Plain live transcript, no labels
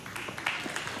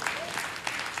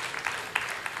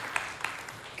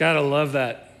Gotta love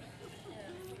that.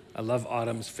 I love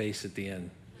Autumn's face at the end.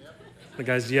 The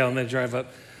guys yell and they drive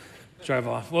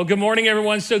off. Well, good morning,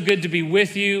 everyone. So good to be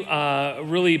with you.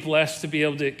 Really blessed to be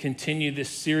able to continue this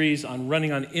series on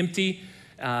running on empty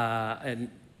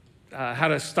and how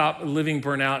to stop living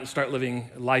burnout and start living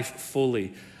life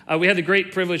fully. We had the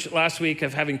great privilege last week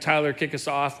of having Tyler kick us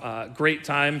off. Great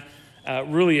time.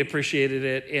 Really appreciated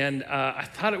it. And I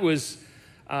thought it was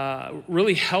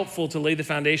really helpful to lay the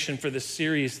foundation for the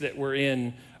series that we're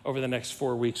in over the next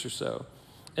 4 weeks or so.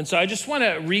 And so I just want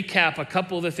to recap a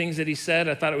couple of the things that he said.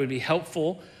 I thought it would be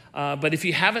helpful. But if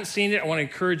you haven't seen it, I want to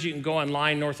encourage you to go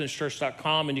online,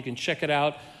 northlandchurch.com, and you can check it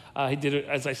out. He did,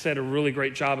 as I said, a really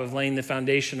great job of laying the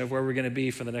foundation of where we're going to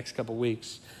be for the next couple of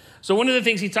weeks. So one of the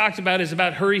things he talked about is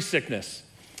about hurry sickness.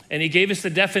 And he gave us the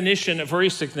definition of hurry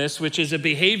sickness, which is a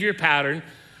behavior pattern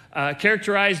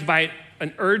characterized by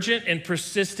an urgent and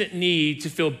persistent need to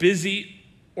feel busy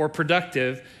or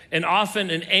productive, and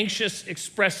often an anxious,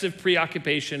 expressive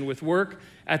preoccupation with work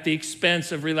at the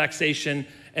expense of relaxation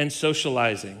and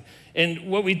socializing. And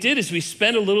what we did is we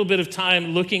spent a little bit of time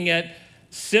looking at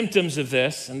symptoms of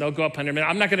this, and they'll go up in a minute.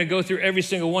 I'm not going to go through every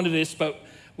single one of this, but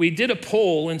we did a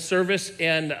poll in service,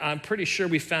 and I'm pretty sure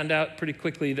we found out pretty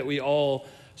quickly that we all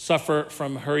suffer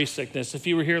from hurry sickness. If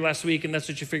you were here last week and that's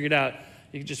what you figured out,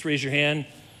 you can just raise your hand.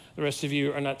 The rest of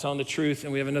you are not telling the truth,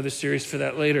 and we have another series for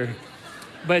that later.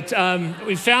 But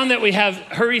we found that we have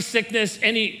hurry sickness,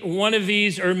 any one of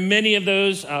these or many of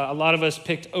those. A lot of us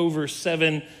picked over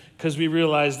 7 because we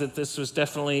realized that this was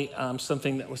definitely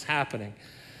something that was happening.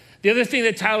 The other thing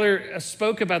that Tyler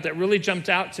spoke about that really jumped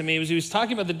out to me was he was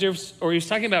talking about the difference, or he was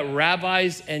talking about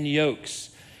rabbis and yokes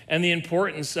and the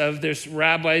importance of there's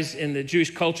rabbis in the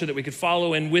Jewish culture that we could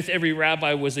follow, and with every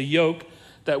rabbi was a yoke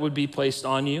that would be placed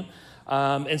on you.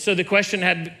 And so the question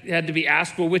had to be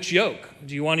asked, well, which yoke?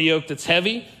 Do you want a yoke that's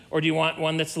heavy, or do you want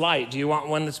one that's light? Do you want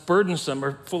one that's burdensome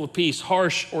or full of peace,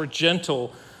 harsh or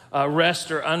gentle, rest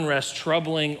or unrest,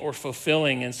 troubling or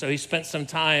fulfilling? And so he spent some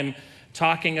time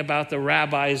talking about the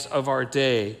rabbis of our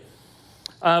day.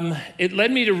 It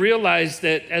led me to realize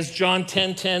that, as John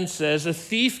 10:10 says, a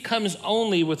thief comes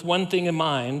only with one thing in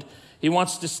mind. He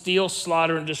wants to steal,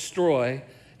 slaughter, and destroy.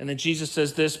 And then Jesus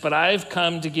says this, but I've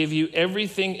come to give you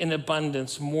everything in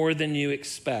abundance, more than you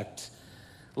expect,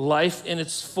 life in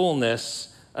its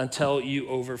fullness until you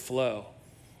overflow.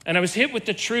 And I was hit with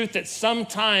the truth that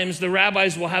sometimes the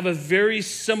rabbis will have a very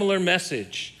similar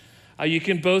message. You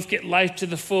can both get life to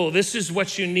the full. This is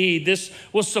what you need. This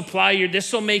will supply you.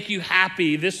 This will make you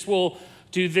happy. This will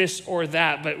do this or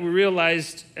that. But we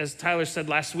realized, as Tyler said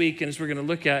last week, and as we're going to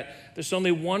look at, there's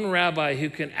only one rabbi who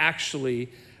can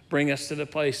actually bring us to the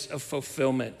place of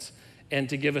fulfillment and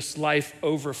to give us life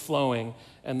overflowing,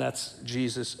 and that's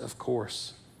Jesus, of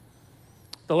course.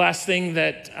 The last thing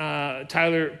that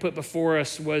Tyler put before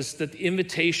us was that the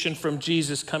invitation from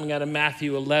Jesus coming out of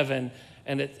Matthew 11,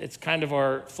 and it's kind of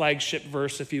our flagship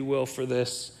verse, if you will, for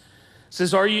this. It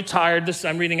says, are you tired? This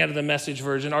I'm reading out of the Message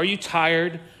version. Are you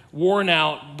tired, worn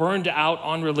out, burned out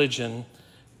on religion?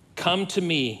 Come to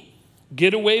me.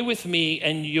 Get away with me,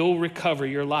 and you'll recover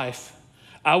your life.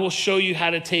 I will show you how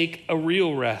to take a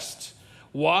real rest.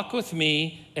 Walk with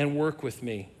me and work with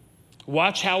me.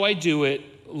 Watch how I do it.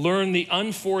 Learn the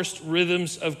unforced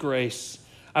rhythms of grace.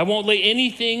 I won't lay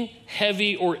anything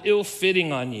heavy or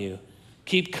ill-fitting on you.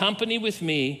 Keep company with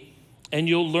me, and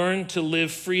you'll learn to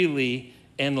live freely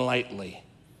and lightly.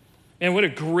 And what a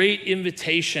great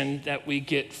invitation that we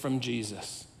get from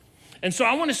Jesus. And so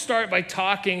I want to start by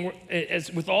talking,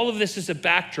 with all of this as a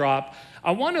backdrop,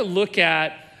 I want to look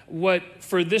at what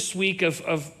for this week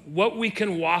of what we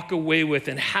can walk away with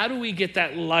and how do we get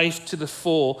that life to the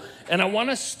full. And I want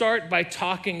to start by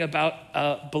talking about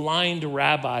a blind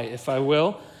rabbi, if I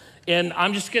will. And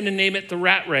I'm just going to name it the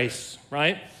rat race,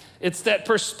 right? It's that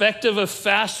perspective of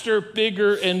faster,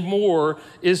 bigger, and more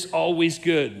is always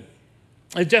good.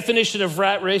 A definition of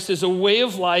rat race is a way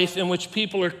of life in which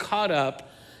people are caught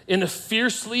up in a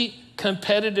fiercely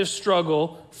competitive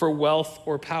struggle for wealth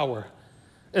or power.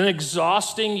 An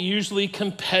exhausting, usually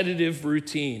competitive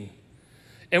routine.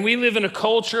 And we live in a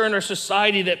culture in our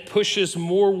society that pushes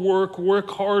more work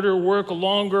harder, work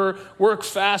longer, work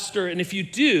faster. And if you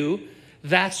do,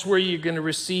 that's where you're going to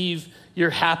receive your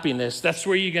happiness. That's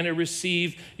where you're going to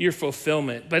receive your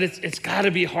fulfillment. But it's got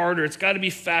to be harder. It's got to be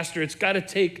faster. It's got to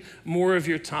take more of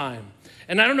your time.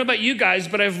 And I don't know about you guys,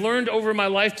 but I've learned over my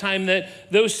lifetime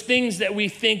that those things that we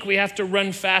think we have to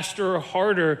run faster or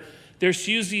harder, there's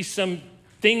usually some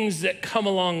things that come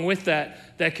along with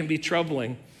that can be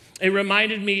troubling. It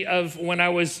reminded me of when I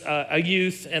was a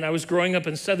youth and I was growing up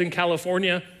in Southern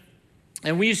California,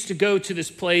 and we used to go to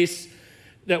this place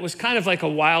that was kind of like a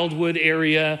wildwood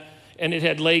area, and it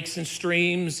had lakes and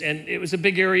streams, and it was a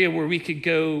big area where we could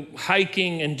go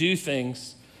hiking and do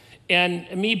things.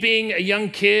 And me being a young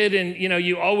kid, and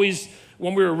you always,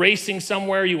 when we were racing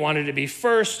somewhere, you wanted to be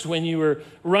first. When you were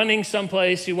running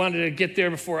someplace, you wanted to get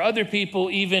there before other people,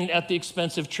 even at the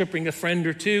expense of tripping a friend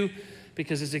or two,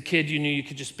 because as a kid, you knew you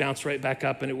could just bounce right back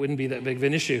up and it wouldn't be that big of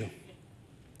an issue.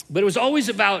 But it was always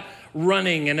about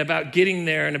running and about getting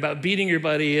there and about beating your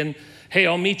buddy and, hey,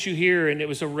 I'll meet you here. And it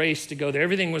was a race to go there.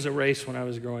 Everything was a race when I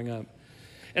was growing up.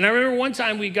 And I remember one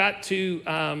time we got to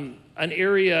an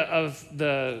area of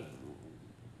the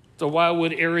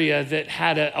Wildwood area that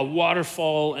had a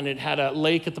waterfall, and it had a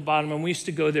lake at the bottom, and we used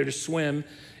to go there to swim.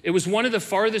 It was one of the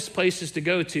farthest places to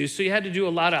go to, so you had to do a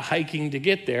lot of hiking to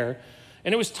get there,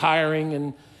 and it was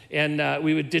tiring, and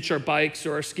we would ditch our bikes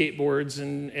or our skateboards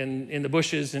and in the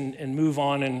bushes and move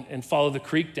on and follow the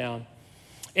creek down.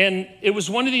 And it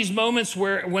was one of these moments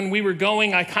where when we were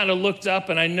going, I kind of looked up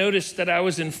and I noticed that I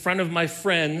was in front of my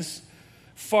friends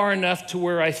far enough to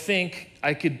where I think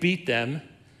I could beat them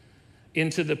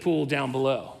into the pool down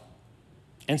below.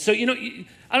 And so,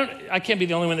 I can't be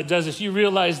the only one that does this. You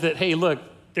realize that, hey, look,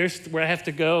 there's where I have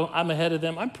to go. I'm ahead of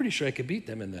them. I'm pretty sure I could beat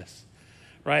them in this,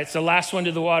 right? So last one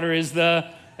to the water is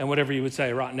and whatever you would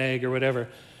say, rotten egg or whatever.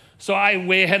 So I,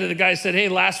 way ahead of the guy, said, hey,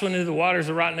 last one into the water is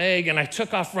a rotten egg. And I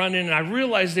took off running, and I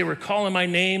realized they were calling my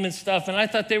name and stuff. And I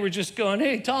thought they were just going,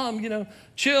 hey, Tom,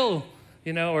 chill,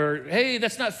 or hey,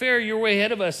 that's not fair. You're way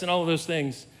ahead of us and all of those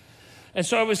things. And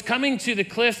so I was coming to the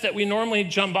cliff that we normally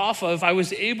jump off of. I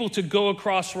was able to go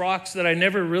across rocks that I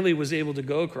never really was able to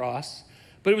go across,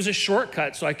 but it was a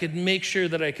shortcut so I could make sure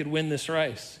that I could win this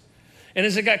race. And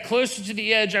as I got closer to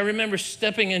the edge, I remember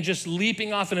stepping and just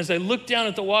leaping off. And as I looked down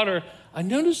at the water, I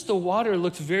noticed the water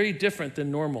looked very different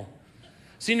than normal.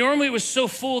 See, normally it was so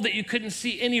full that you couldn't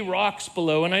see any rocks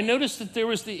below. And I noticed that there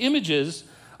was the images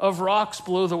of rocks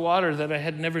below the water that I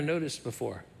had never noticed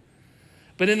before.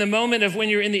 But in the moment of when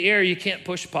you're in the air, you can't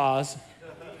push pause,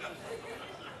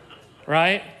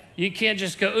 right? You can't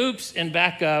just go, oops, and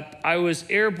back up. I was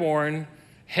airborne,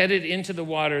 headed into the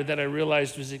water that I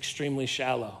realized was extremely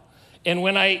shallow. And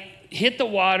when I hit the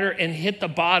water and hit the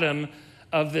bottom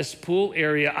of this pool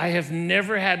area, I have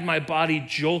never had my body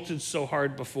jolted so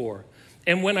hard before.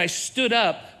 And when I stood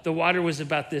up, the water was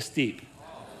about this deep.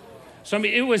 So,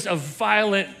 it was a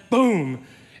violent boom.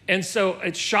 And so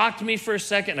it shocked me for a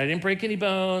second. I didn't break any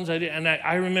bones.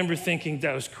 I remember thinking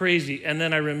that was crazy. And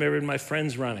then I remembered my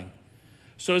friends running.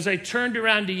 So as I turned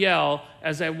around to yell,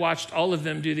 as I watched all of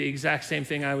them do the exact same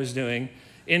thing I was doing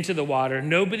into the water,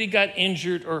 nobody got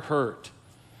injured or hurt.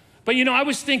 But, I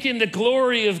was thinking the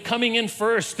glory of coming in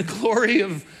first, the glory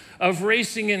of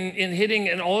racing and hitting,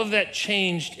 and all of that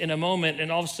changed in a moment.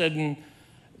 And all of a sudden,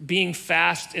 being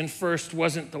fast and first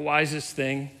wasn't the wisest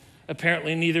thing.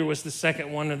 Apparently, neither was the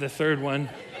second one or the third one.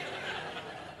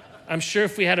 I'm sure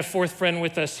if we had a fourth friend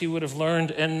with us, he would have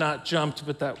learned and not jumped,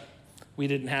 but that we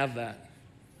didn't have that.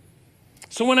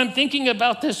 So when I'm thinking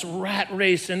about this rat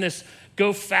race and this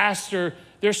go faster,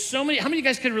 there's so many. How many of you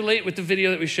guys could relate with the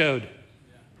video that we showed?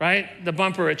 Right? The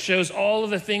bumper, it shows all of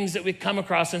the things that we come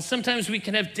across. And sometimes we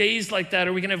can have days like that,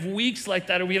 or we can have weeks like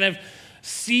that, or we can have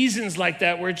seasons like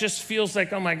that where it just feels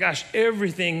like, oh my gosh,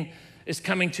 everything is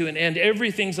coming to an end.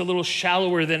 Everything's a little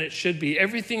shallower than it should be.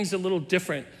 Everything's a little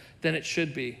different than it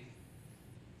should be.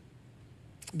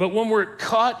 But when we're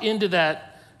caught into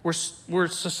that, where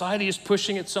society is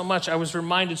pushing it so much, I was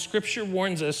reminded, Scripture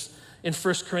warns us in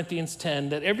 1 Corinthians 10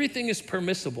 that everything is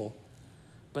permissible,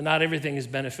 but not everything is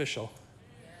beneficial.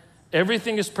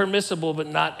 Everything is permissible, but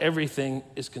not everything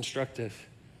is constructive.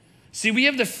 See, we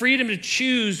have the freedom to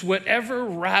choose whatever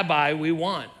rabbi we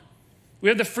want. We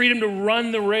have the freedom to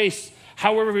run the race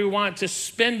however we want, to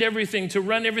spend everything, to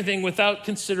run everything without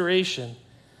consideration.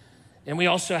 And we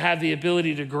also have the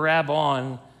ability to grab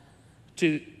on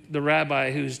to the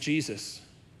rabbi who's Jesus.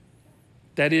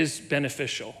 That is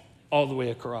beneficial all the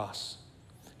way across.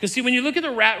 Because see, when you look at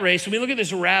the rat race, when we look at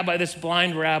this rabbi, this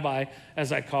blind rabbi,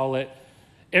 as I call it,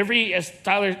 as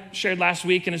Tyler shared last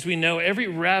week, and as we know, every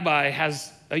rabbi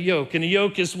has a yoke. And a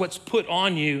yoke is what's put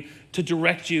on you to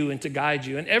direct you and to guide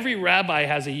you. And every rabbi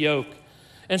has a yoke.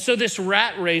 And so this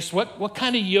rat race, what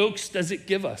kind of yokes does it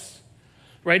give us?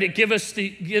 Right? It gives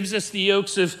us the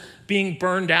yokes of being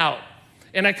burned out.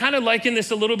 And I kind of liken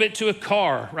this a little bit to a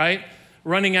car, right?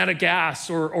 Running out of gas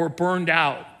or burned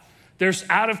out. There's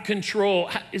out of control.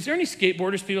 Is there any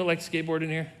skateboarders, people that like to skateboard in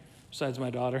here? Besides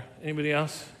my daughter. Anybody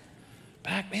else?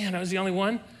 Man, I was the only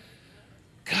one?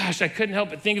 Gosh, I couldn't help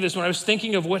but think of this when I was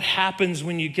thinking of what happens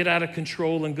when you get out of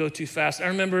control and go too fast. I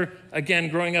remember, again,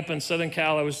 growing up in Southern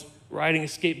Cal, I was riding a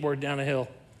skateboard down a hill.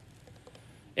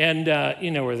 And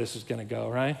you know where this is gonna go,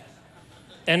 right?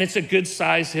 And it's a good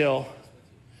size hill.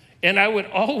 And I would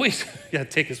always, yeah,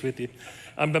 take us with you.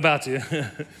 I'm about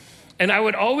to. And I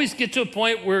would always get to a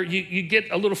point where you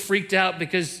get a little freaked out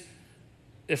because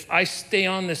if I stay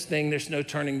on this thing, there's no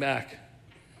turning back.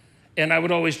 And I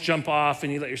would always jump off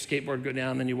and you let your skateboard go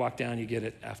down, then you walk down, you get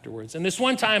it afterwards. And this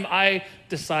one time I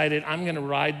decided I'm gonna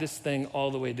ride this thing all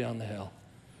the way down the hill,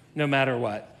 no matter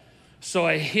what. So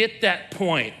I hit that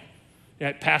point,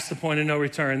 past the point of no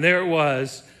return. There it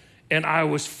was. And I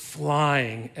was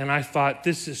flying, and I thought,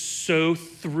 this is so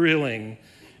thrilling.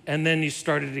 And then you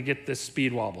started to get the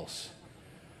speed wobbles.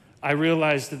 I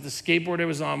realized that the skateboard I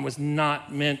was on was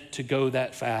not meant to go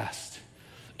that fast.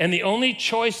 And the only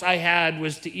choice I had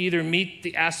was to either meet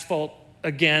the asphalt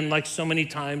again, like so many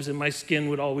times, and my skin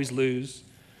would always lose,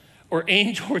 or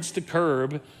aim towards the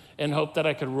curb and hope that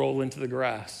I could roll into the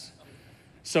grass.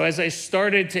 So as I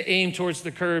started to aim towards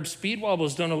the curb, speed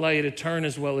wobbles don't allow you to turn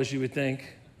as well as you would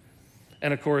think.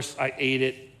 And of course, I ate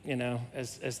it,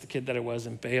 as the kid that I was,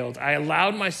 and bailed. I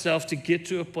allowed myself to get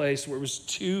to a place where it was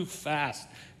too fast,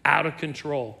 out of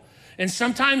control. And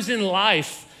sometimes in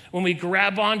life, when we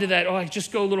grab onto that, I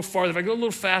just go a little farther. If I go a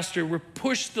little faster, we're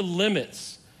pushed the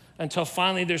limits until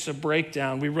finally there's a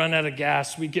breakdown. We run out of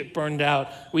gas, we get burned out,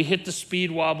 we hit the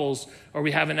speed wobbles, or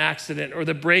we have an accident, or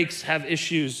the brakes have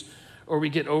issues, or we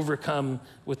get overcome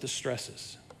with the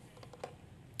stresses.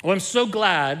 Well, I'm so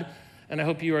glad, and I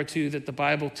hope you are too, that the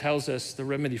Bible tells us the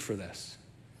remedy for this,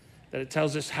 that it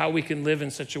tells us how we can live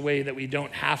in such a way that we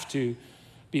don't have to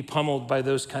be pummeled by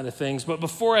those kind of things. But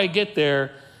before I get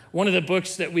there, one of the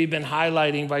books that we've been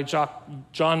highlighting by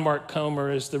John Mark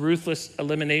Comer is The Ruthless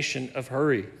Elimination of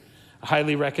Hurry. I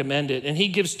highly recommend it. And he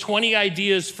gives 20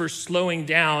 ideas for slowing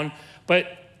down, but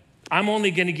I'm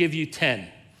only gonna give you 10.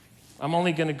 I'm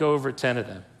only gonna go over 10 of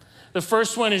them. The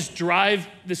first one is drive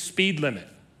the speed limit.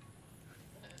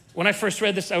 When I first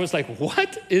read this, I was like,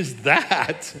 what is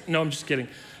that? No, I'm just kidding.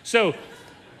 So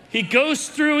he goes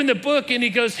through in the book and he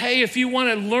goes, hey, if you want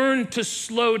to learn to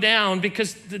slow down,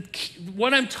 because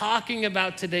what I'm talking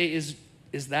about today is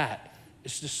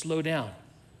to slow down.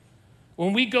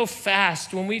 When we go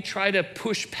fast, when we try to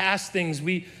push past things,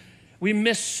 we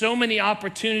miss so many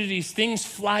opportunities. Things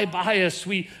fly by us.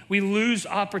 We lose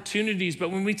opportunities.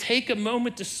 But when we take a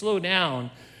moment to slow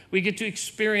down, we get to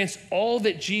experience all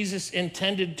that Jesus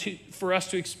intended for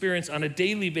us to experience on a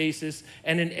daily basis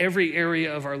and in every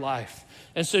area of our life.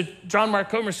 And so John Mark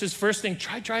Comer says, first thing,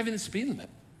 try driving the speed limit,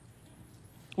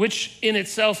 which in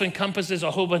itself encompasses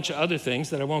a whole bunch of other things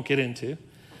that I won't get into.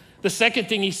 The second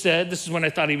thing he said, this is when I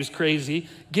thought he was crazy,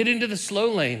 get into the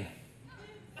slow lane.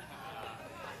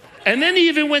 And then he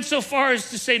even went so far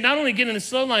as to say, not only get in the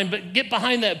slow line, but get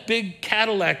behind that big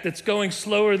Cadillac that's going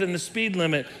slower than the speed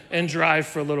limit and drive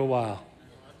for a little while.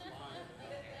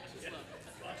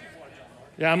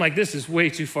 Yeah, I'm like, this is way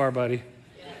too far, buddy.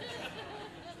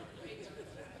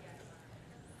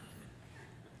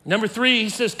 Number 3, he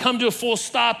says, come to a full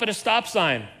stop at a stop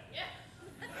sign.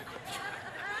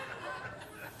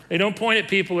 Hey, don't point at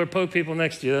people or poke people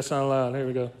next to you. That's not allowed. Here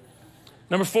we go.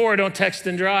 Number 4, don't text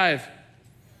and drive.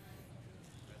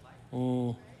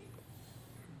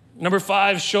 Number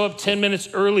 5, show up 10 minutes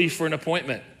early for an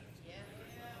appointment.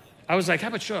 I was like, how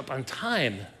about show up on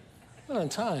time? Not on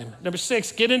time. Number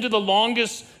 6, get into the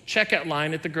longest checkout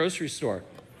line at the grocery store.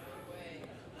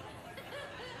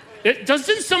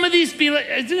 Doesn't some of these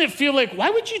doesn't it feel like, why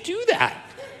would you do that?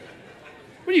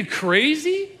 What are you,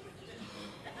 crazy?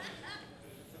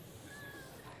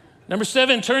 Number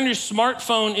 7, turn your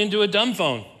smartphone into a dumb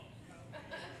phone.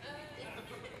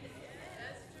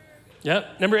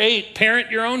 Yep. Number 8, parent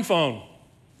your own phone.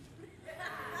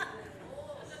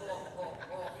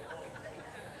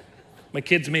 My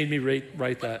kids made me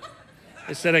write that.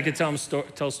 They said I could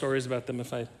tell stories about them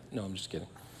if no, I'm just kidding.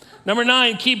 Number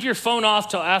 9, keep your phone off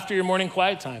till after your morning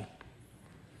quiet time.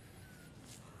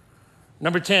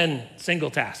 Number 10, single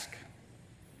task.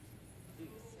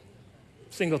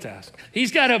 Single task.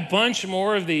 He's got a bunch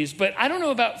more of these, but I don't know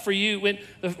about for you.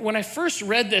 When I first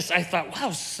read this, I thought,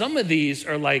 wow, some of these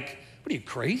are like, what are you,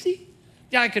 crazy?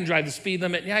 Yeah, I can drive the speed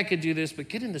limit. Yeah, I could do this, but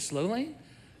get in the slow lane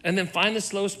and then find the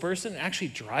slowest person and actually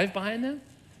drive behind them?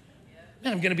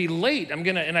 Man, I'm going to be late.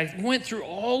 And I went through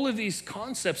all of these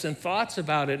concepts and thoughts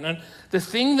about it. And the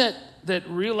thing that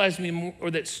realized me more,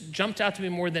 or that jumped out to me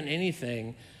more than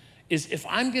anything is if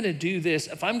I'm going to do this,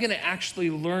 if I'm going to actually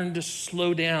learn to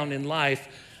slow down in life,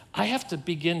 I have to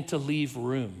begin to leave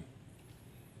room.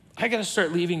 I got to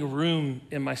start leaving room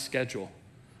in my schedule.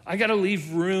 I got to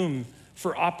leave room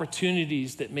for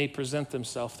opportunities that may present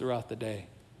themselves throughout the day.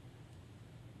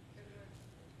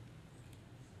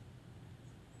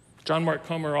 John Mark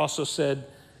Comer also said,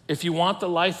 if you want the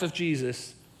life of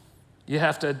Jesus, you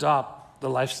have to adopt the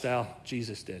lifestyle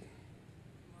Jesus did.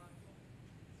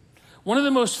 One of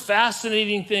the most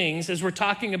fascinating things as we're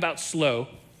talking about slow,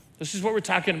 this is what we're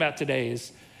talking about today,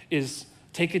 is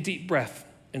take a deep breath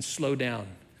and slow down.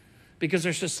 Because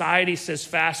our society says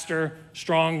faster,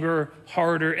 stronger,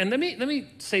 harder. And let me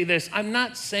say this, I'm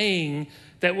not saying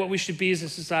that what we should be as a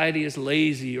society is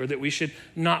lazy, or that we should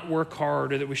not work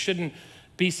hard, or that we shouldn't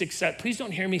be successful. Please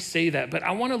don't hear me say that, but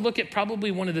I want to look at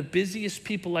probably one of the busiest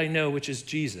people I know, which is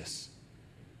Jesus.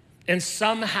 And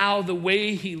somehow the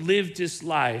way he lived his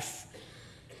life,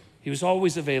 he was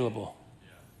always available.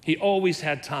 He always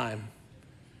had time.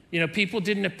 You know, people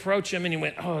didn't approach him and he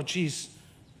went, oh, geez,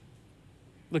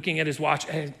 looking at his watch,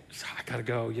 hey, I gotta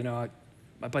go. You know,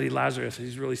 my buddy Lazarus,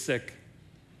 he's really sick.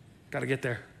 Gotta get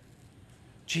there.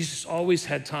 Jesus always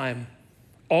had time,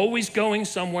 always going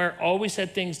somewhere, always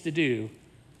had things to do.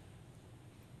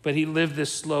 But he lived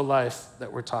this slow life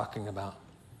that we're talking about.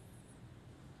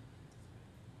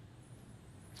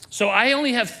 So I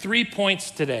only have 3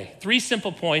 points today, 3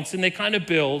 simple points, and they kind of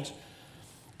build.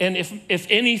 And if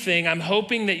anything, I'm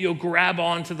hoping that you'll grab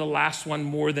on to the last one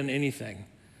more than anything,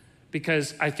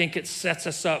 because I think it sets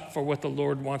us up for what the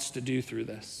Lord wants to do through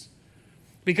this.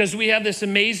 Because we have this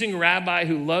amazing rabbi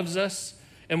who loves us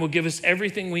and will give us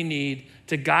everything we need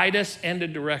to guide us and to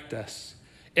direct us.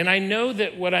 And I know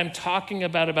that what I'm talking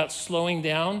about slowing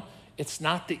down, it's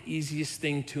not the easiest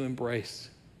thing to embrace.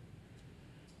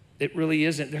 It really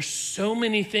isn't. There's so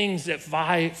many things that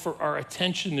vie for our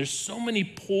attention. There's so many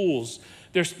pulls.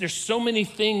 There's so many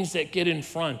things that get in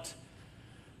front.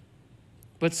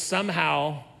 But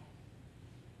somehow,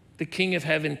 the King of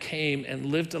Heaven came and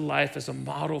lived a life as a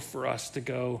model for us to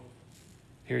go,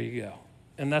 here you go.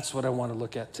 And that's what I want to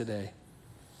look at today.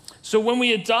 So when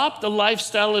we adopt the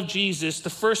lifestyle of Jesus, the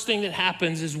first thing that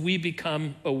happens is we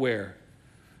become aware.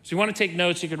 So you want to take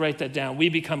notes, you could write that down. We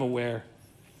become aware.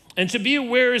 And to be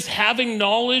aware is having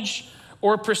knowledge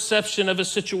or perception of a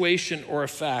situation or a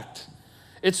fact.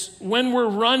 It's when we're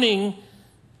running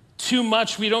too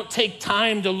much, we don't take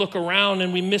time to look around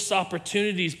and we miss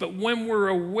opportunities. But when we're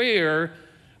aware,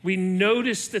 we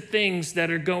notice the things that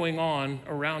are going on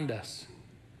around us.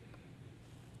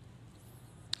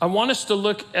 I want us to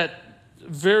look at a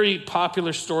very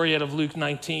popular story out of Luke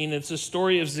 19. It's a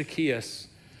story of Zacchaeus.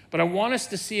 But I want us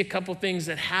to see a couple things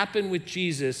that happen with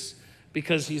Jesus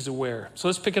because he's aware. So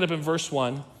let's pick it up in verse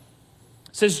 1. It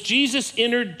says, Jesus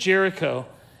entered Jericho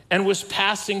and was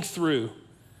passing through.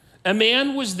 A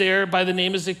man was there by the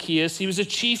name of Zacchaeus. He was a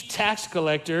chief tax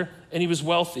collector and he was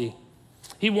wealthy.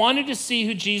 He wanted to see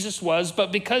who Jesus was,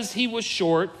 but because he was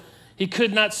short, he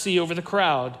could not see over the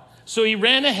crowd. So he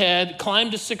ran ahead,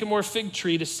 climbed a sycamore fig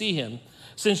tree to see him,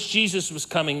 since Jesus was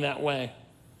coming that way.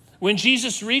 When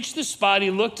Jesus reached the spot,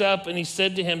 he looked up and he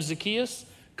said to him, Zacchaeus,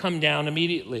 come down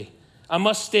immediately. I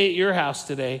must stay at your house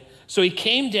today. So he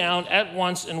came down at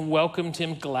once and welcomed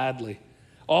him gladly.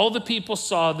 All the people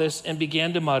saw this and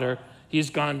began to mutter, he has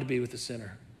gone to be with a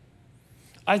sinner.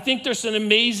 I think there's an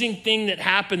amazing thing that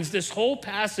happens. This whole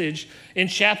passage in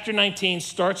chapter 19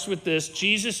 starts with this.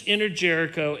 Jesus entered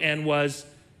Jericho and was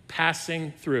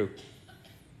passing through.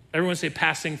 Everyone say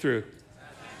passing through.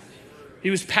 He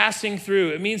was passing through.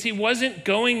 It means he wasn't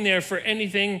going there for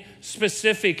anything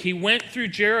specific. He went through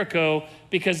Jericho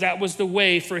because that was the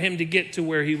way for him to get to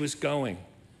where he was going.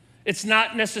 It's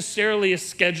not necessarily a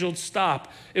scheduled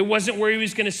stop. It wasn't where he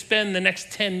was going to spend the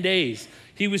next 10 days.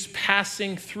 He was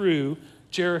passing through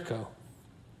Jericho.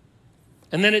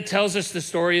 And then it tells us the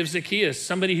story of Zacchaeus,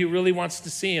 somebody who really wants to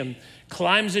see him,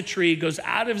 climbs a tree, goes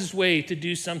out of his way to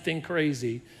do something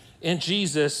crazy. And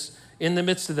Jesus, in the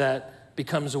midst of that,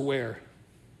 becomes aware.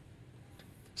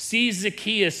 Sees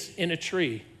Zacchaeus in a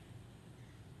tree.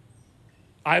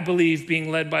 I believe, being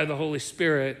led by the Holy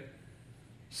Spirit,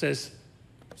 says,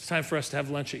 it's time for us to have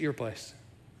lunch at your place.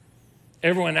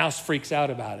 Everyone else freaks out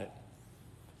about it.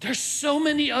 There's so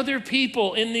many other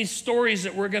people in these stories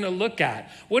that we're going to look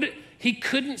at. He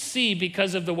couldn't see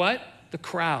because of the what? The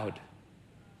crowd.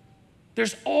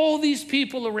 There's all these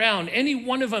people around. Any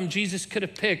one of them Jesus could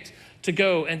have picked to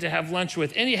go and to have lunch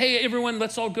with. Hey, everyone,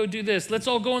 let's all go do this. Let's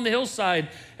all go on the hillside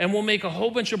and we'll make a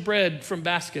whole bunch of bread from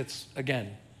baskets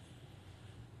again.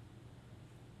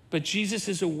 But Jesus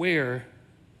is aware,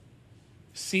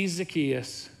 sees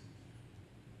Zacchaeus,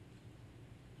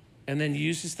 and then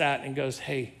uses that and goes,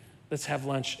 hey, let's have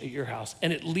lunch at your house.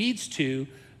 And it leads to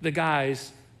the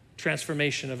guy's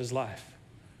transformation of his life,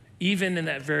 even in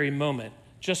that very moment,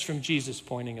 just from Jesus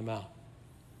pointing him out.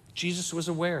 Jesus was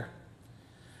aware.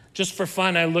 Just for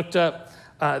fun, I looked up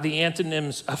the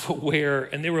antonyms of aware,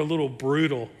 and they were a little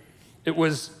brutal. It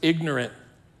was ignorant,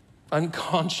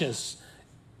 unconscious,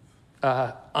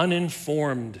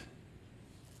 uninformed.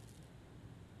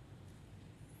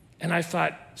 And I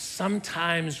thought,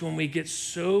 sometimes when we get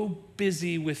so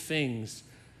busy with things,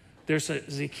 there's a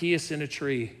Zacchaeus in a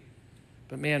tree,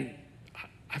 but man,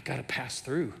 I've got to pass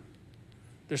through.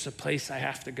 There's a place I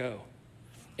have to go.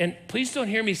 And please don't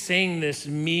hear me saying this,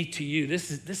 me to you.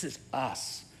 This is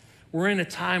us. We're in a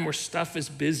time where stuff is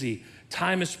busy.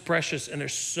 Time is precious, and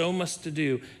there's so much to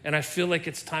do. And I feel like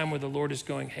it's time where the Lord is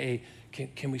going, hey,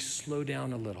 can we slow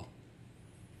down a little?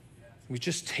 We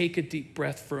just take a deep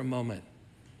breath for a moment.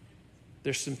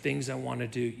 There's some things I want to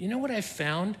do. You know what I've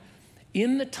found?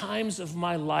 In the times of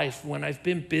my life when I've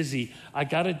been busy, I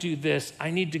got to do this,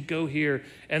 I need to go here,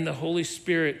 and the Holy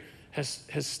Spirit has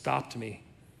stopped me.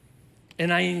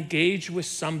 And I engage with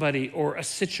somebody or a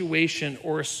situation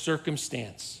or a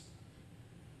circumstance.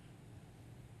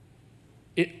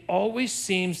 It always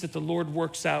seems that the Lord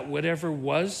works out whatever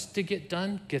was to get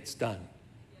done, gets done.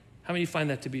 How many find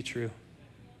that to be true?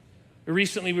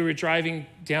 Recently, we were driving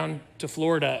down to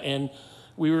Florida, and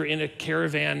we were in a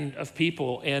caravan of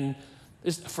people. And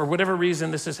for whatever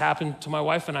reason, this has happened to my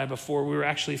wife and I before. We were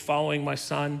actually following my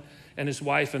son and his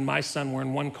wife, and my son were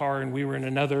in one car, and we were in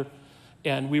another.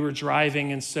 And we were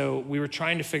driving, and so we were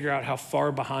trying to figure out how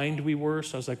far behind we were.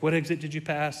 So I was like, what exit did you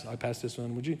pass? I passed this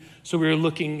one, would you? So we were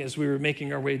looking as we were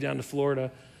making our way down to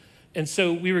Florida. And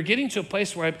so we were getting to a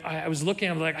place where I was looking,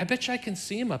 I was like, I bet you I can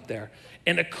see him up there.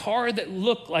 And a car that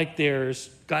looked like theirs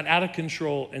got out of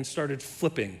control and started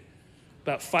flipping.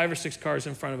 About 5 or 6 cars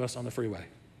in front of us on the freeway.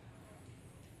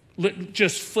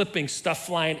 Just flipping, stuff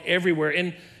flying everywhere.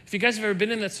 And if you guys have ever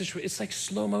been in that situation, it's like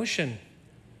slow motion.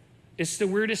 It's the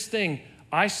weirdest thing.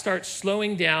 I start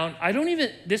slowing down. I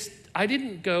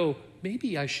didn't go,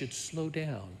 maybe I should slow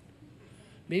down.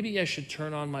 Maybe I should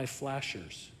turn on my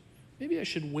flashers. Maybe I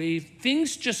should wave.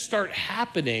 Things just start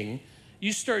happening.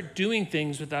 You start doing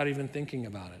things without even thinking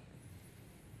about it.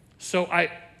 So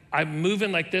I'm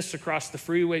moving like this across the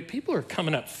freeway. People are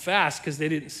coming up fast because they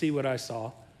didn't see what I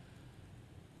saw.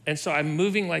 And so I'm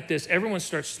moving like this. Everyone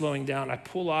starts slowing down. I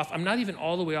pull off. I'm not even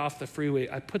all the way off the freeway.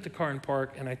 I put the car in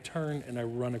park, and I turn, and I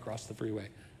run across the freeway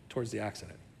towards the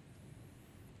accident.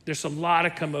 There's a lot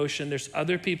of commotion. There's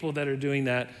other people that are doing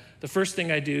that. The first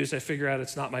thing I do is I figure out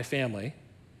it's not my family.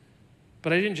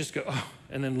 But I didn't just go, oh,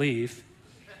 and then leave.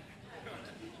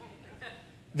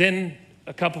 Then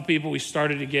a couple people, we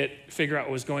started to figure out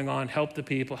what was going on, helped the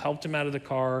people, helped them out of the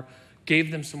car,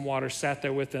 gave them some water, sat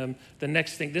there with them. The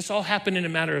next thing, this all happened in a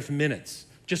matter of minutes,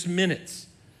 just minutes.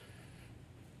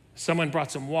 Someone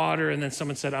brought some water, and then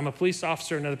someone said, I'm a police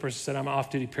officer. Another person said, I'm an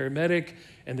off-duty paramedic,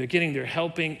 and they're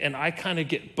helping, and I kind of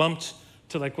get bumped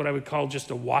to like what I would call just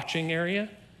a watching area,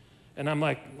 and I'm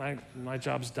like, my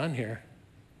job's done here.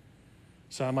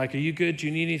 So I'm like, are you good? Do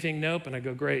you need anything? Nope. And I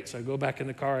go, great. So I go back in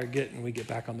the car, and we get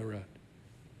back on the road.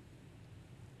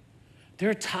 There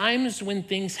are times when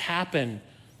things happen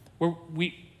where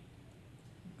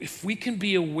if we can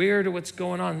be aware to what's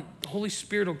going on, the Holy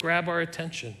Spirit will grab our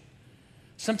attention.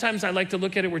 Sometimes I like to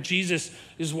look at it where Jesus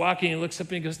is walking and looks up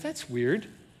and he goes, that's weird.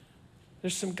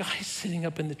 There's some guy sitting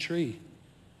up in the tree.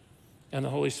 And the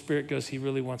Holy Spirit goes,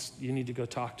 you need to go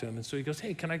talk to him. And so he goes,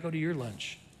 hey, can I go to your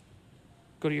lunch?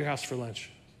 Go to your house for lunch.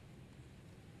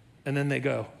 And then they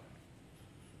go.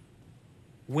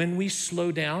 When we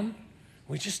slow down,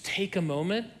 we just take a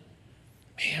moment,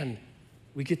 man,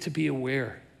 we get to be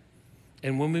aware.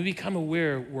 And when we become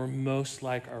aware, we're most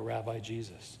like our Rabbi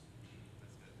Jesus.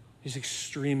 He's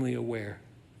extremely aware.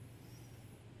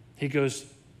 He goes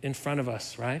in front of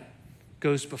us, right?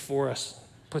 Goes before us,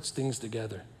 puts things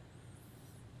together.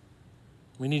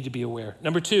 We need to be aware.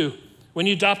 Number 2, when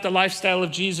you adopt the lifestyle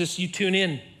of Jesus, you tune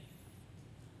in.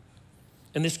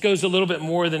 And this goes a little bit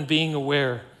more than being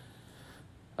aware.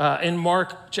 In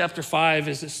Mark chapter 5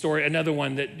 is a story, another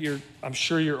one that I'm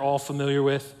sure you're all familiar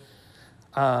with.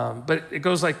 But it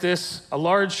goes like this. A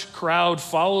large crowd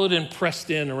followed and pressed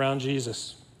in around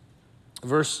Jesus.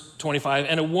 Verse 25,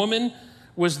 and a woman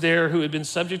was there who had been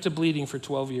subject to bleeding for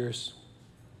 12 years.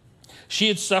 She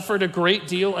had suffered a great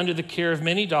deal under the care of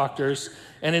many doctors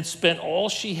and had spent all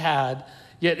she had,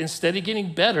 yet instead of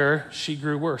getting better, she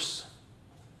grew worse.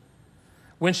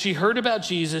 When she heard about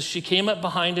Jesus, she came up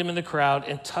behind him in the crowd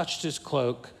and touched his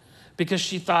cloak because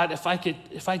she thought, if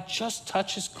I just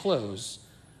touch his clothes,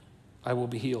 I will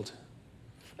be healed.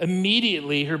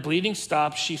 Immediately, her bleeding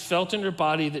stopped. She felt in her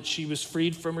body that she was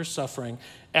freed from her suffering.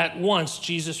 At once,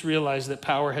 Jesus realized that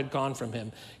power had gone from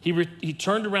him. He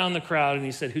turned around the crowd and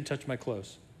he said, who touched my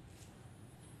clothes?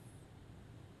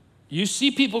 You see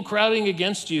people crowding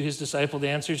against you, his disciple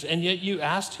answers, and yet you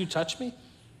asked who touched me?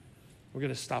 We're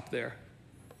going to stop there.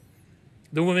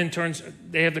 The woman turns,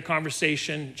 they have the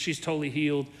conversation. She's totally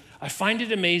healed. I find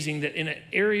it amazing that in an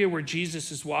area where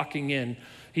Jesus is walking in,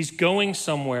 he's going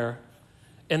somewhere,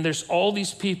 and there's all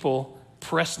these people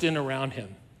pressed in around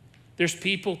him. There's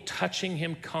people touching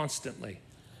him constantly.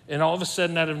 And all of a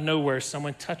sudden, out of nowhere,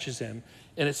 someone touches him.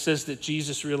 And it says that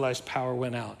Jesus realized power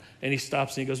went out. And he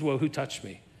stops and he goes, whoa, who touched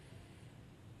me?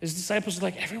 His disciples are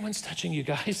like, everyone's touching you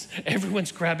guys.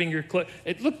 Everyone's grabbing your clothes.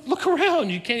 Look around.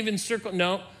 You can't even circle.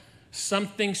 No,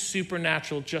 something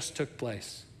supernatural just took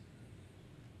place.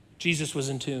 Jesus was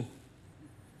in tune.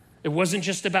 It wasn't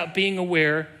just about being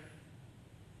aware.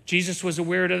 Jesus was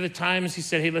aware at other times. He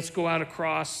said, hey, let's go out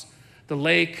across the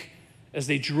lake. As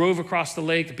they drove across the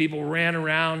lake, the people ran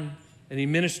around and he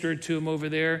ministered to them over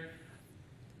there.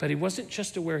 But he wasn't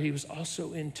just aware, he was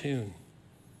also in tune.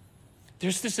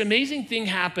 There's this amazing thing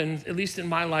happens, at least in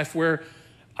my life, where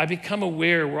I become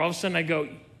aware, where all of a sudden I go,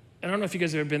 I don't know if you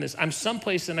guys have ever been this, I'm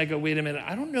someplace and I go, wait a minute,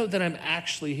 I don't know that I'm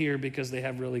actually here because they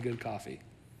have really good coffee.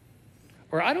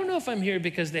 Or I don't know if I'm here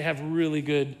because they have really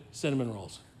good cinnamon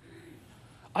rolls.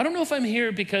 I don't know if I'm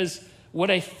here because what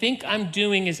I think I'm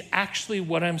doing is actually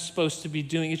what I'm supposed to be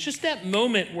doing. It's just that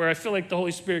moment where I feel like the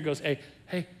Holy Spirit goes, hey,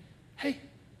 hey, hey.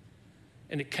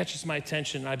 And it catches my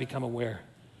attention and I become aware.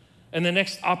 And the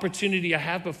next opportunity I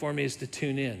have before me is to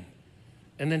tune in.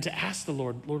 And then to ask the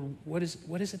Lord, what is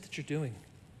it that you're doing?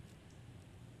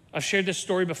 I've shared this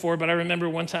story before, but I remember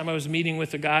one time I was meeting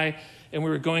with a guy and we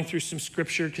were going through some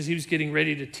scripture because he was getting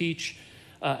ready to teach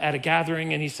at a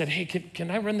gathering, and he said, hey,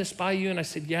 can I run this by you? And I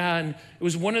said, yeah. And it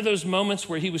was one of those moments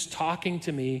where he was talking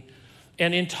to me,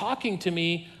 and in talking to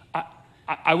me,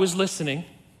 I was listening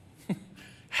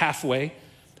halfway,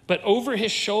 but over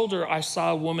his shoulder, I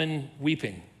saw a woman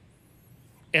weeping.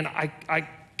 And I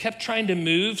kept trying to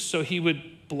move so he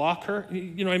would block her.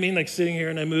 You know what I mean? Like sitting here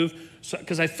and I move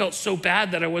because I felt so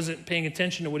bad that I wasn't paying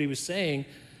attention to what he was saying,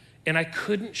 and I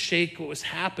couldn't shake what was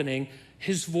happening.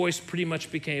 His voice pretty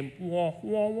much became wah,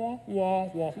 wah, wah, wah,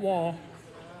 wah, wah.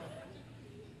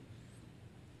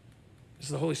 It's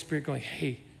the Holy Spirit going,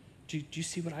 hey, do you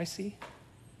see what I see?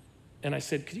 And I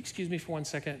said, could you excuse me for 1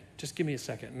 second? Just give me a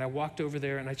second. And I walked over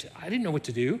there and I didn't know what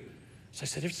to do. So I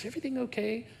said, is everything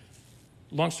okay?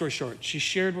 Long story short, she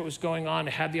shared what was going on.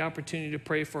 I had the opportunity to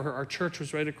pray for her. Our church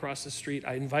was right across the street.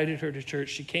 I invited her to church.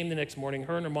 She came the next morning.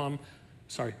 Her and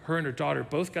her daughter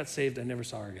both got saved. I never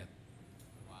saw her again.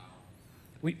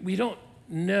 We don't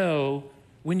know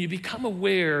when you become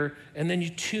aware and then you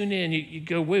tune in, you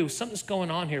go, wait, something's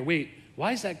going on here. Wait,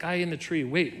 why is that guy in the tree?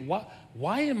 Wait,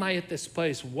 why am I at this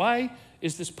place? Why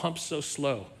is this pump so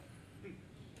slow? You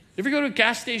ever go to a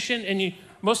gas station and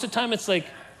most of the time it's like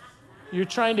you're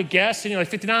trying to guess and you're like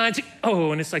 59,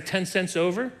 and it's like 10 cents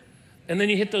over. And then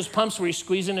you hit those pumps where you're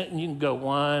squeezing it and you can go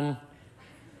 1,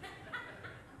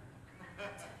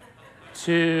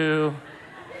 2.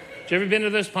 Have you ever been to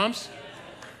those pumps?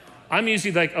 I'm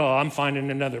usually like, I'm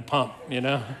finding another pump, you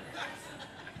know?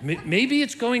 Maybe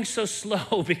it's going so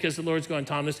slow because the Lord's going,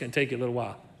 Tom, this is going to take you a little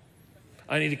while.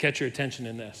 I need to catch your attention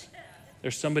in this.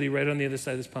 There's somebody right on the other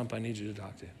side of this pump I need you to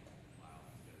talk to.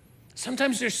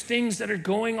 Sometimes there's things that are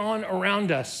going on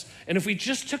around us. And if we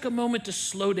just took a moment to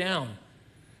slow down,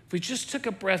 if we just took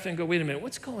a breath and go, wait a minute,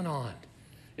 what's going on?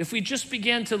 If we just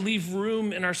began to leave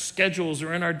room in our schedules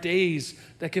or in our days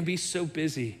that can be so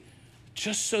busy,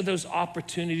 just so those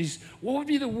opportunities, what would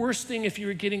be the worst thing if you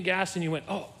were getting gas and you went,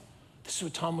 this is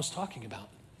what Tom was talking about.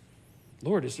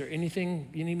 Lord, is there anything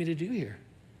you need me to do here?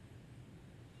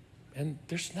 And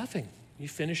there's nothing. You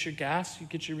finish your gas, you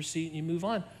get your receipt, and you move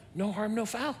on. No harm, no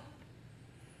foul.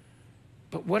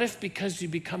 But what if because you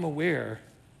become aware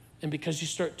and because you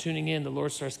start tuning in, the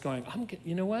Lord starts going,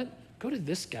 you know what? Go to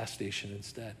this gas station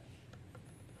instead.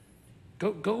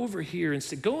 Go over here and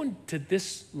go into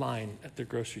this line at the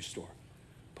grocery store.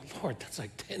 But Lord, that's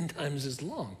like 10 times as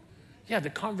long. Yeah,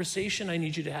 the conversation I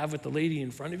need you to have with the lady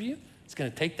in front of you, it's going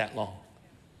to take that long.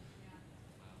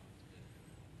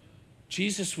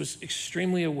 Jesus was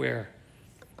extremely aware,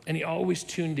 and he always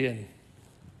tuned in.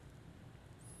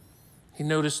 He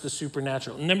noticed the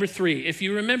supernatural. Number 3, if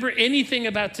you remember anything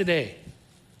about today,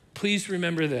 please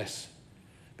remember this,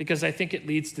 because I think it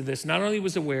leads to this. Not only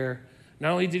was aware,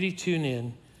 not only did he tune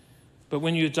in, but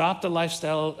when you adopt the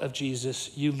lifestyle of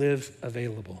Jesus, you live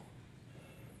available.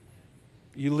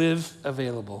 You live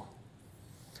available.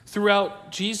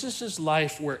 Throughout Jesus'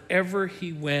 life, wherever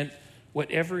he went,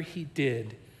 whatever he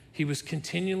did, he was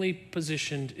continually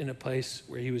positioned in a place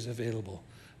where he was available.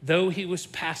 Though he was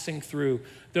passing through,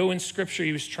 though in Scripture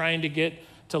he was trying to get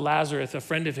to Lazarus, a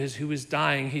friend of his who was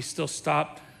dying, he still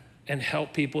stopped and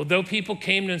help people. Though people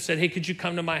came to him and said, hey, could you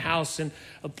come to my house and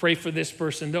pray for this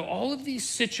person? Though all of these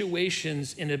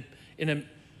situations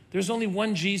there's only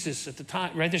one Jesus at the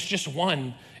time, right? There's just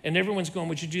one. And everyone's going,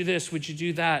 would you do this? Would you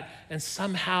do that? And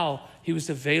somehow he was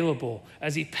available.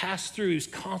 As he passed through, he was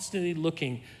constantly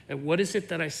looking at what is it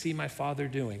that I see my Father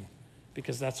doing?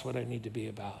 Because that's what I need to be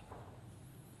about.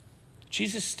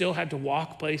 Jesus still had to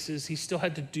walk places. He still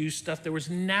had to do stuff. There was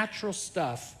natural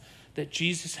stuff that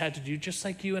Jesus had to do, just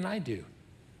like you and I do.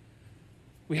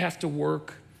 We have to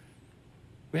work.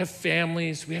 We have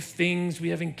families, we have things, we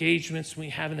have engagements, we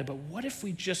have in it. But what if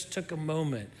we just took a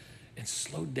moment and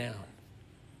slowed down?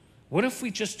 What if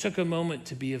we just took a moment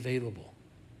to be available?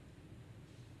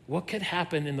 What could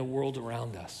happen in the world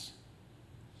around us?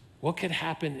 What could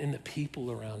happen in the people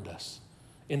around us,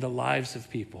 in the lives of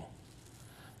people?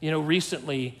 You know,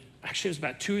 recently, actually it was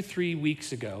about 2 or 3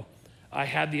 weeks ago, I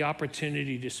had the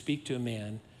opportunity to speak to a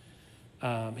man.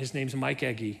 His name's Mike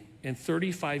Egge, and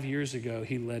 35 years ago,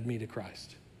 he led me to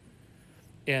Christ.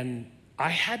 And I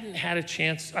hadn't had a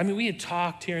chance. I mean, we had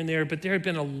talked here and there, but there had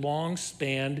been a long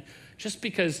span just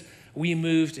because we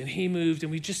moved and he moved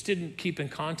and we just didn't keep in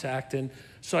contact. And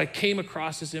so I came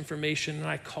across this information and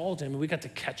I called him and we got to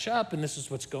catch up and this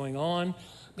is what's going on.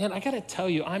 Man, I got to tell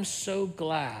you, I'm so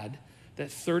glad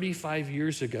that 35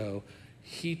 years ago,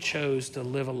 he chose to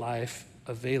live a life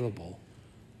available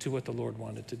to what the Lord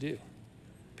wanted to do,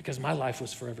 because my life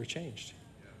was forever changed.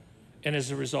 And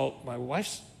as a result, my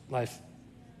wife's life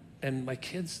and my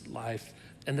kids' life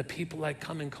and the people I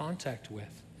come in contact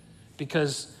with,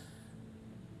 because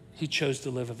he chose to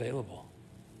live available.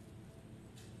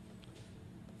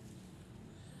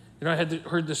 You know, I had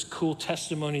heard this cool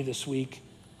testimony this week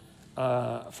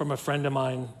from a friend of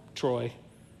mine, Troy.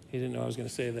 He didn't know I was going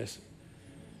to say this.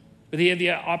 But he had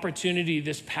the opportunity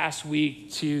this past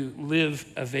week to live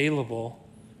available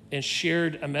and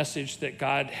shared a message that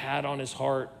God had on his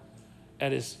heart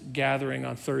at his gathering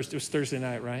on Thursday. It was Thursday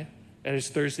night, right? At his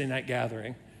Thursday night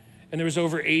gathering. And there was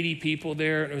over 80 people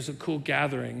there, and it was a cool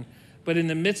gathering. But in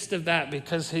the midst of that,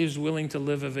 because he was willing to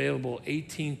live available,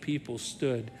 18 people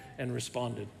stood and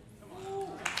responded.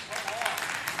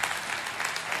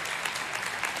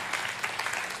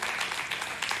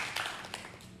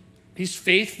 He's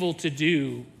faithful to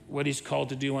do what he's called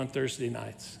to do on Thursday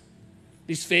nights.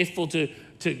 He's faithful to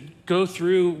go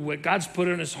through what God's put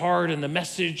on his heart and the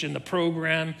message and the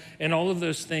program and all of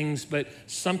those things, but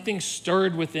something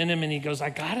stirred within him and he goes,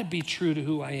 I gotta be true to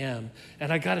who I am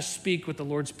and I gotta speak what the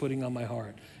Lord's putting on my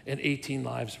heart. And 18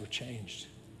 lives were changed.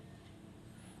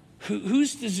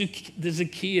 Who's the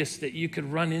Zacchaeus that you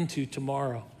could run into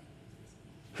tomorrow?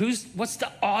 What's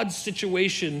the odd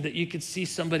situation that you could see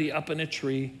somebody up in a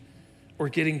tree or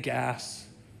getting gas,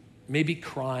 maybe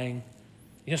crying?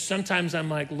 You know, sometimes I'm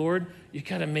like, Lord, you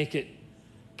gotta make it,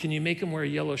 can you make him wear a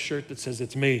yellow shirt that says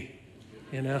it's me,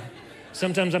 you know?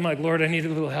 Sometimes I'm like, Lord, I need a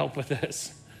little help with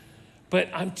this. But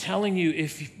I'm telling you,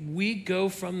 if we go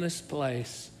from this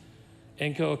place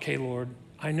and go, okay, Lord,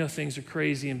 I know things are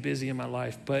crazy and busy in my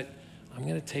life, but I'm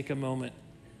gonna take a moment.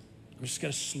 I'm just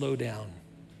gonna slow down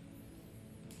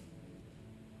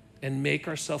and make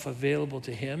ourselves available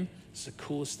to him. It's the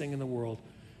coolest thing in the world.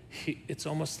 It's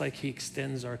almost like he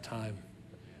extends our time.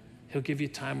 He'll give you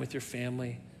time with your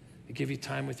family. He'll give you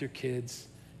time with your kids.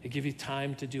 He'll give you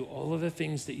time to do all of the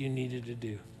things that you needed to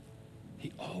do.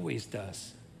 He always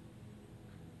does.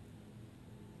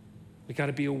 We got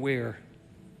to be aware.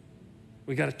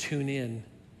 We got to tune in.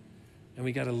 And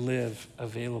we got to live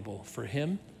available for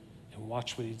him and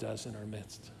watch what he does in our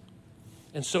midst.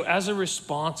 And so as a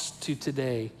response to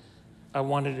today, I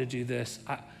wanted to do this.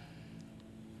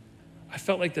 I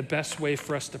felt like the best way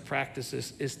for us to practice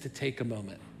this is to take a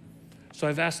moment. So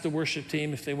I've asked the worship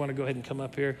team if they want to go ahead and come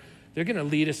up here. They're going to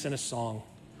lead us in a song.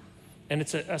 And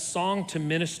it's a song to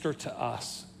minister to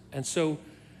us. And so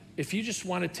if you just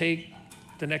want to take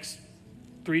the next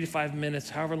 3 to 5 minutes,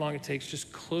 however long it takes,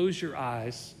 just close your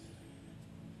eyes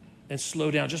and slow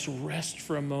down. Just rest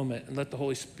for a moment and let the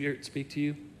Holy Spirit speak to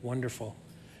you. Wonderful.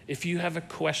 If you have a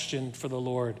question for the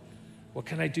Lord, what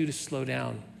can I do to slow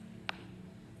down?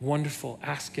 Wonderful.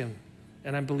 Ask him.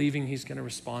 And I'm believing he's going to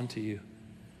respond to you.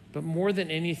 But more than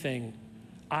anything,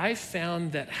 I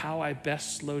found that how I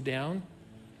best slow down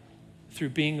through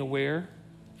being aware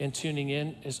and tuning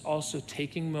in is also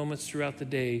taking moments throughout the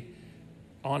day,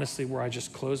 honestly, where I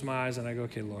just close my eyes and I go,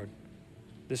 okay, Lord,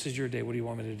 this is your day. What do you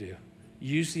want me to do?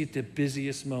 Usually at the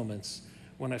busiest moments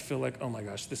when I feel like, oh my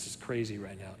gosh, this is crazy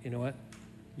right now. You know what?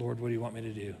 Lord, what do you want me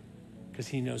to do? Because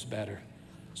he knows better.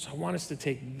 So I want us to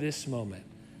take this moment,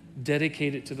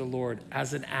 dedicate it to the Lord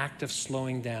as an act of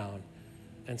slowing down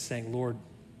and saying, Lord,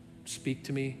 speak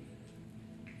to me.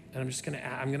 And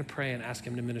I'm going to pray and ask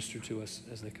him to minister to us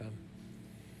as they come.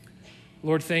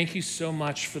 Lord, thank you so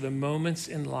much for the moments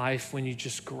in life when you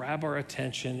just grab our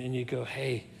attention and you go,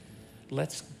 hey,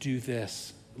 let's do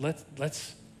this.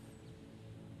 Let's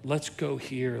go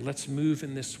here. Let's move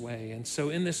in this way. And so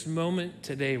in this moment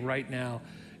today, right now,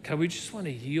 God, we just want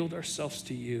to yield ourselves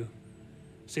to you.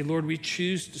 Say, Lord, we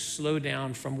choose to slow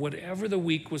down from whatever the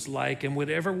week was like and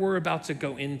whatever we're about to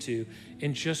go into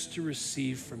and just to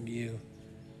receive from you.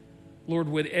 Lord,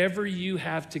 whatever you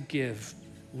have to give,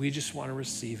 we just want to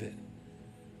receive it.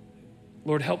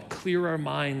 Lord, help clear our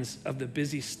minds of the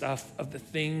busy stuff, of the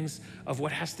things, of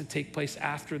what has to take place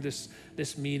after this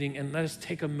meeting, and let us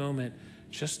take a moment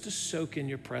just to soak in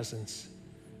your presence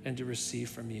and to receive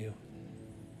from you.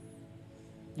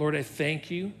 Lord, I thank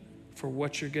you for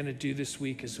what you're going to do this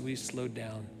week as we slow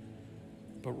down.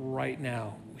 But right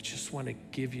now, we just want to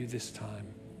give you this time.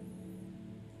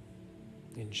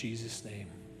 In Jesus' name.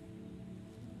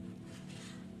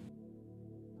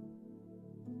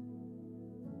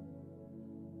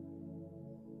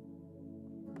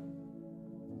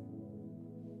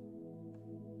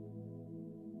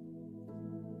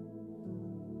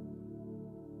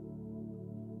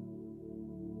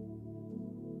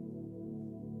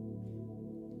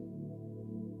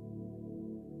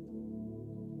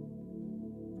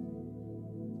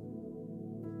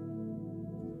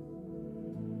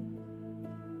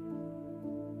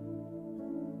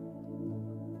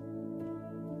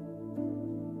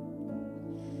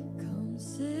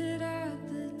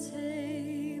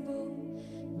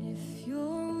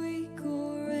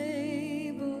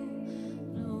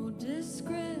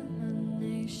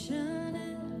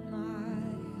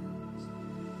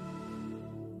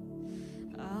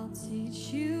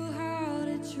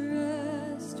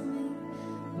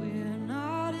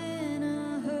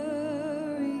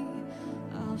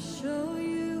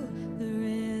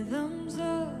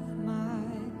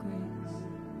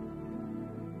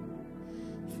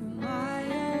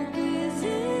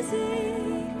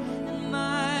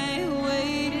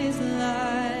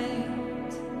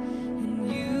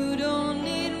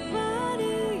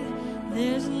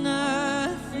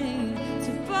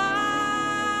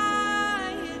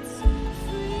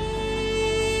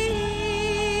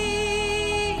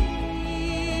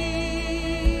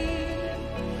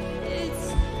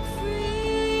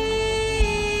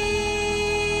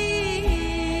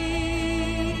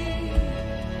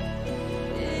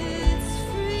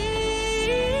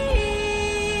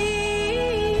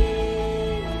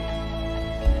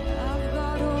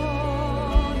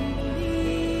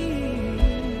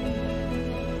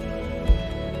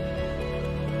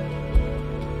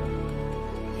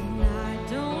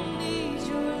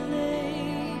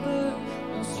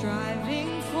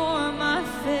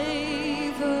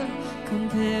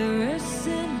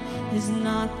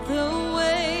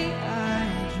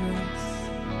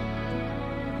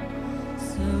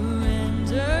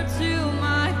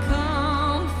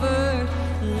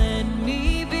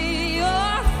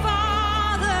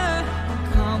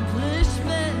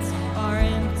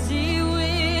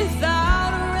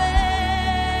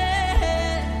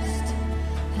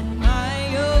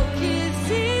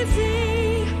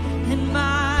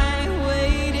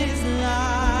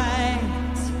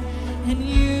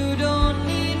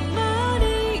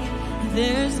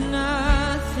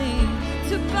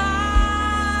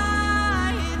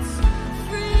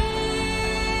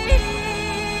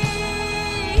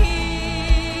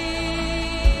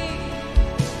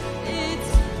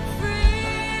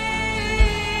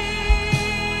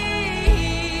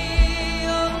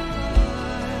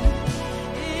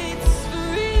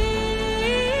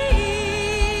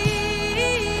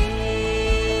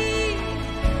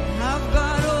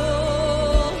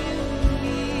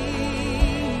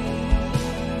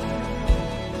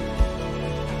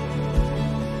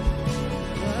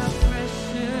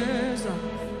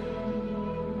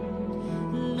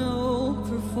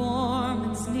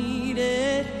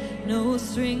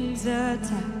 strings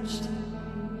attached.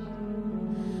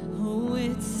 Oh,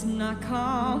 it's not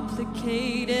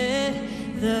complicated.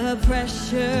 The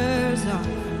pressure's off.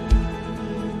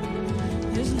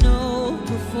 There's no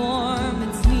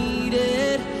performance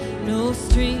needed. No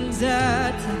strings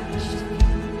attached.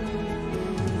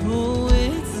 Oh,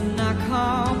 it's not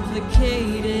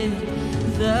complicated.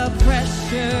 The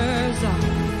pressure's off.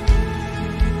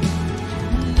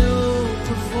 No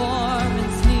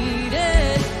performance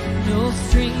needed. No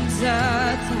strings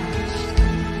attached.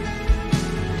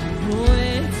 Oh,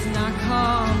 it's not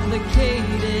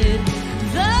complicated.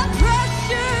 The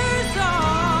pressure's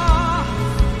off.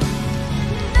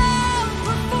 No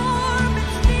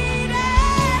performance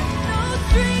needed. No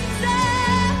strings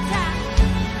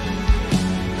attached.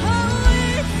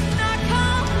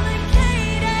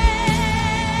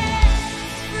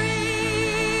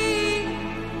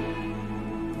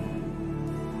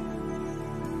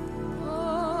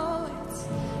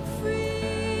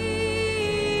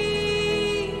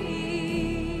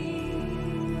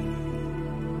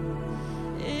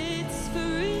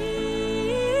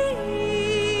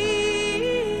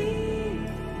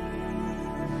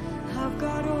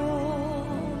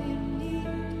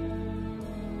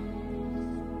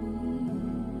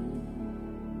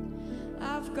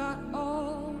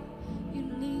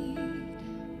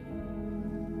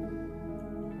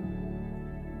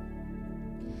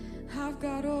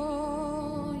 got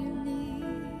all you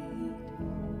need.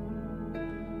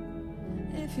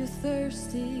 If you're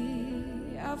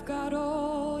thirsty, I've got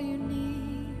all you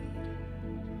need.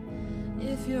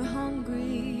 If you're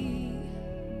hungry,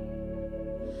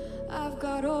 I've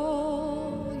got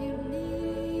all you need.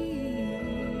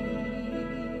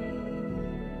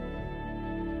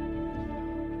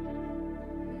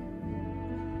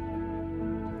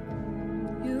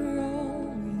 You're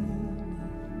all you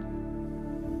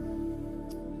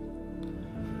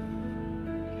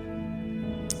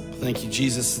need. Thank you,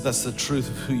 Jesus. That's the truth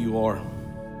of who you are.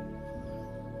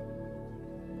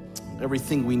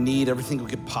 Everything we need, everything we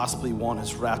could possibly want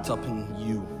is wrapped up in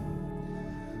you.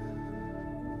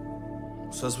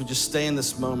 So as we just stay in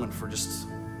this moment for just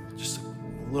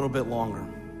a little bit longer,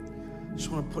 I just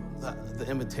want to put the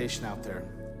invitation out there.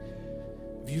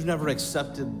 If you've never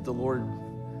accepted the Lord,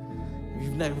 if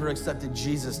you've never accepted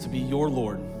Jesus to be your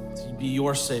Lord, to be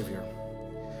your Savior,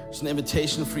 there's an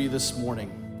invitation for you this morning,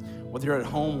 whether you're at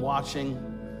home watching,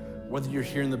 whether you're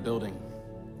here in the building,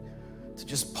 to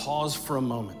just pause for a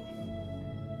moment.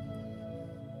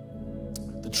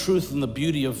 The truth and the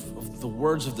beauty of the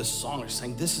words of this song are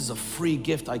saying, this is a free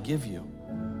gift I give you.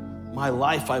 My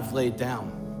life I've laid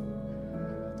down.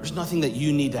 There's nothing that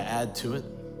you need to add to it.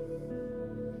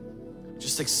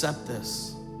 Just accept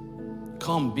this.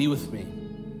 Come, be with me.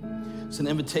 It's an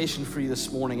invitation for you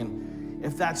this morning. And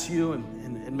if that's you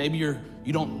and maybe you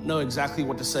don't know exactly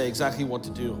what to say, exactly what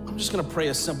to do, I'm just gonna pray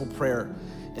a simple prayer.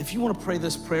 And if you wanna pray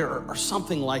this prayer or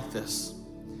something like this,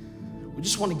 we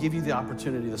just wanna give you the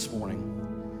opportunity this morning.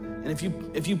 And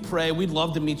if you pray, we'd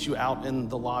love to meet you out in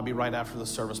the lobby right after the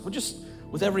service. But just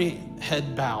with every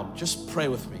head bowed, just pray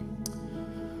with me.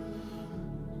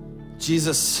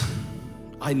 Jesus,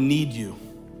 I need you.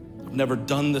 I've never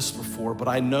done this before, but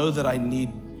I know that I need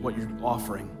what you're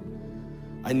offering.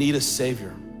 I need a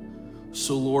Savior.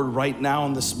 So Lord, right now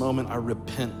in this moment, I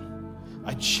repent.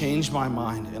 I change my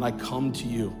mind and I come to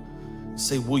you.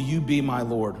 Say, will you be my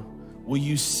Lord? Will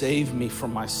you save me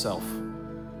from myself?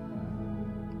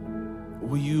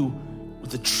 Will you,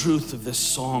 with the truth of this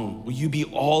song, will you be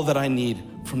all that I need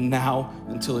from now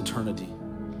until eternity?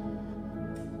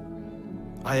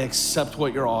 I accept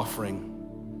what you're offering.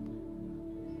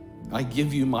 I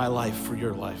give you my life for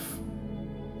your life.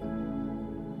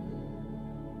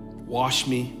 Wash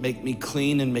me, make me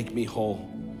clean, and make me whole.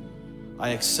 I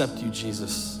accept you,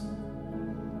 Jesus.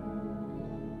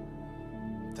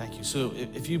 Thank you. So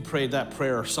if you prayed that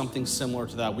prayer or something similar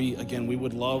to that, we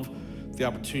would love the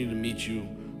opportunity to meet you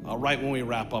right when we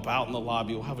wrap up out in the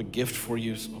lobby. We'll have a gift for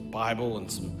you, a Bible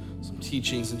and some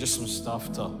teachings and just some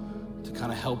stuff to kind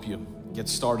of help you get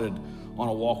started on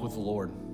a walk with the Lord.